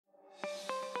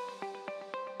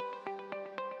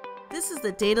This is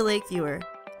the Data Lake Viewer,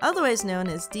 otherwise known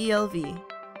as DLV.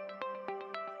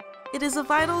 It is a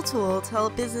vital tool to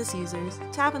help business users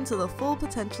tap into the full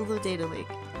potential of the data lake.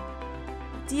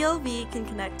 DLV can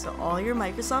connect to all your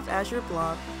Microsoft Azure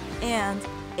Blob and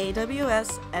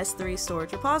AWS S3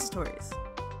 storage repositories.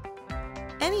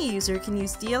 Any user can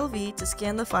use DLV to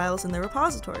scan the files in their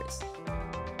repositories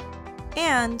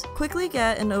and quickly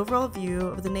get an overall view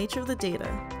of the nature of the data,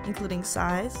 including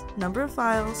size, number of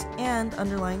files, and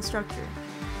underlying structure.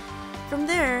 From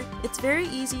there, it's very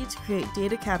easy to create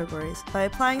data categories by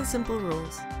applying simple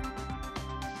rules.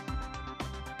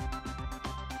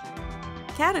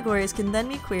 Categories can then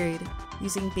be queried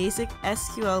using basic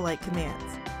SQL-like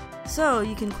commands, so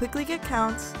you can quickly get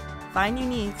counts, find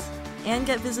uniques, and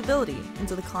get visibility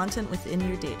into the content within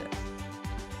your data.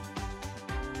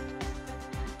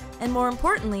 And more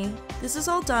importantly, this is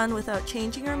all done without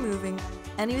changing or moving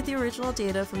any of the original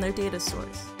data from their data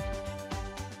source.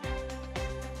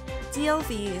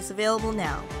 DLV is available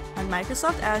now on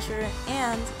Microsoft Azure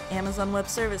and Amazon Web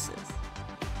Services.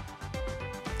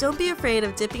 Don't be afraid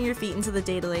of dipping your feet into the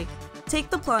data lake.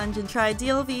 Take the plunge and try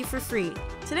DLV for free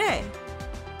today.